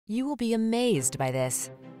You will be amazed by this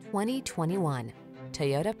 2021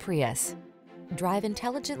 Toyota Prius. Drive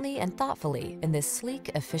intelligently and thoughtfully in this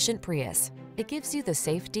sleek, efficient Prius. It gives you the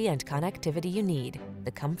safety and connectivity you need,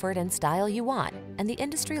 the comfort and style you want, and the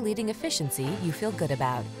industry-leading efficiency you feel good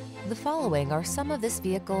about. The following are some of this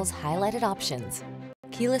vehicle's highlighted options: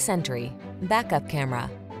 keyless entry, backup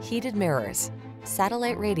camera, heated mirrors,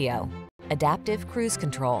 satellite radio, adaptive cruise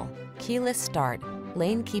control, keyless start,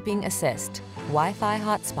 lane keeping assist, Wi-Fi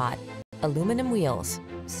hotspot, aluminum wheels,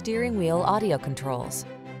 steering wheel audio controls.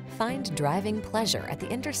 Find driving pleasure at the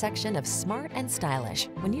intersection of smart and stylish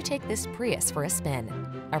when you take this Prius for a spin.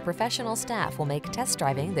 Our professional staff will make test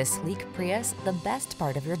driving this sleek Prius the best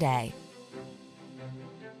part of your day.